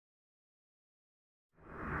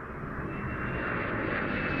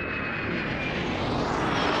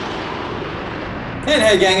And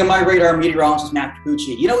hey gang, I'm MyRadar Meteorologist Matthew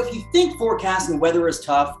Cappucci. You know, if you think forecasting weather is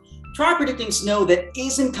tough, try predicting snow that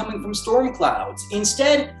isn't coming from storm clouds.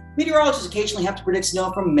 Instead, meteorologists occasionally have to predict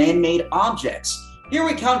snow from man-made objects. Here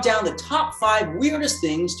we count down the top 5 weirdest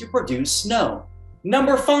things to produce snow.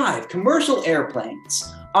 Number 5, commercial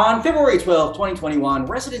airplanes. On February 12, 2021,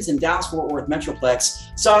 residents in Dallas-Fort Worth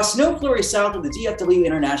Metroplex saw a snow flurry south of the DFW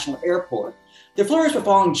International Airport. The flurries were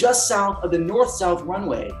falling just south of the north-south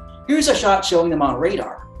runway. Here's a shot showing them on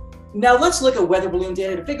radar. Now let's look at weather balloon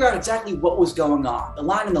data to figure out exactly what was going on. The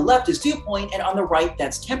line on the left is dew point, and on the right,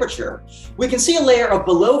 that's temperature. We can see a layer of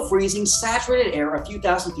below freezing saturated air a few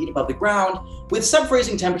thousand feet above the ground, with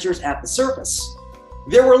sub-freezing temperatures at the surface.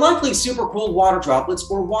 There were likely super cold water droplets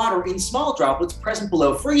or water in small droplets present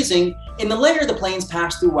below freezing in the layer the planes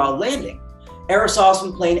passed through while landing. Aerosols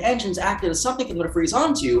from plane engines acted as something for them to freeze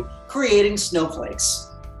onto, creating snowflakes.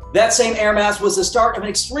 That same air mass was the start of an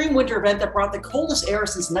extreme winter event that brought the coldest air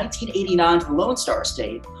since 1989 to the Lone Star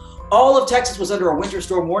State. All of Texas was under a winter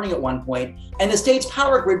storm warning at one point, and the state's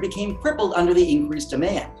power grid became crippled under the increased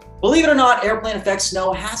demand. Believe it or not, airplane effect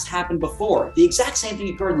snow has happened before. The exact same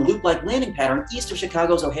thing occurred in the loop-like landing pattern east of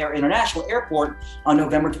Chicago's O'Hare International Airport on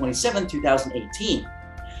November 27, 2018.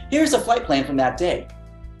 Here's the flight plan from that day.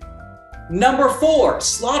 Number 4,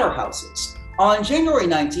 slaughterhouses. On January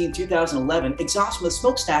 19, 2011, exhaust from the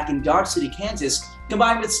smokestack in Dodge City, Kansas,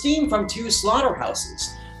 combined with steam from 2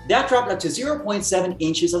 slaughterhouses. That dropped up to 0.7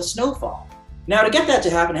 inches of snowfall. Now, to get that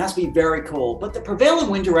to happen, it has to be very cold, but the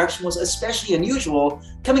prevailing wind direction was especially unusual,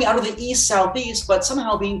 coming out of the east-southeast, but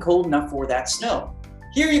somehow being cold enough for that snow.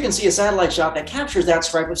 Here you can see a satellite shot that captures that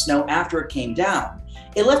stripe of snow after it came down.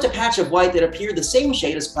 It left a patch of white that appeared the same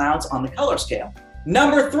shade as clouds on the color scale.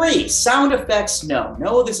 Number 3, sound effect snow.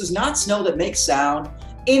 No, this is not snow that makes sound.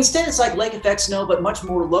 Instead, it's like lake effect snow, but much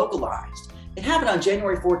more localized. It happened on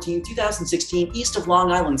January 14, 2016, east of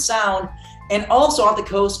Long Island Sound, and also off the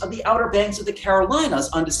coast of the Outer Banks of the Carolinas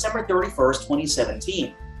on December 31,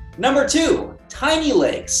 2017. Number 2, tiny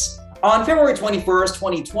lakes. On February 21,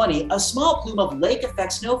 2020, a small plume of lake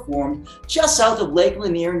effect snow formed just south of Lake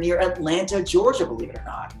Lanier near Atlanta, Georgia, believe it or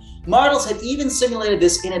not. Models had even simulated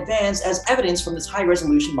this in advance as evidence from this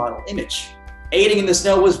high-resolution model image. Aiding in the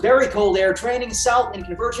snow was very cold air training south and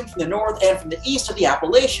converging from the north and from the east of the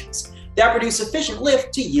Appalachians. That produced sufficient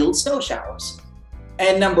lift to yield snow showers.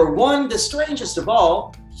 And number 1, the strangest of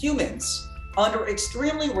all, humans. Under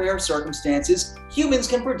extremely rare circumstances, humans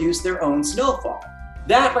can produce their own snowfall.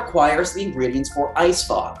 That requires the ingredients for ice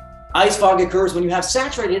fog. Ice fog occurs when you have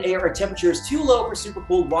saturated air at temperatures too low for super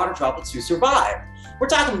cold water droplets to survive. We're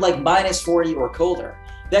talking like -40 or colder.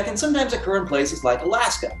 That can sometimes occur in places like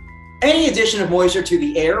Alaska. Any addition of moisture to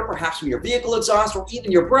the air, perhaps from your vehicle exhaust or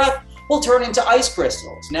even your breath, will turn into ice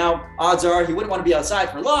crystals. Now, odds are you wouldn't want to be outside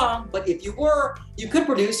for long, but if you were, you could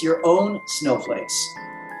produce your own snowflakes.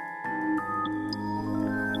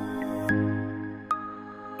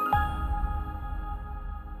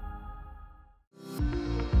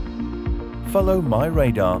 Follow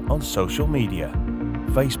MyRadar on social media: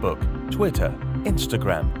 Facebook, Twitter,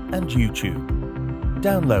 Instagram, and YouTube.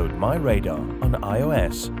 Download MyRadar on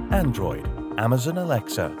iOS, Android, Amazon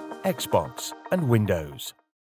Alexa, Xbox, and Windows.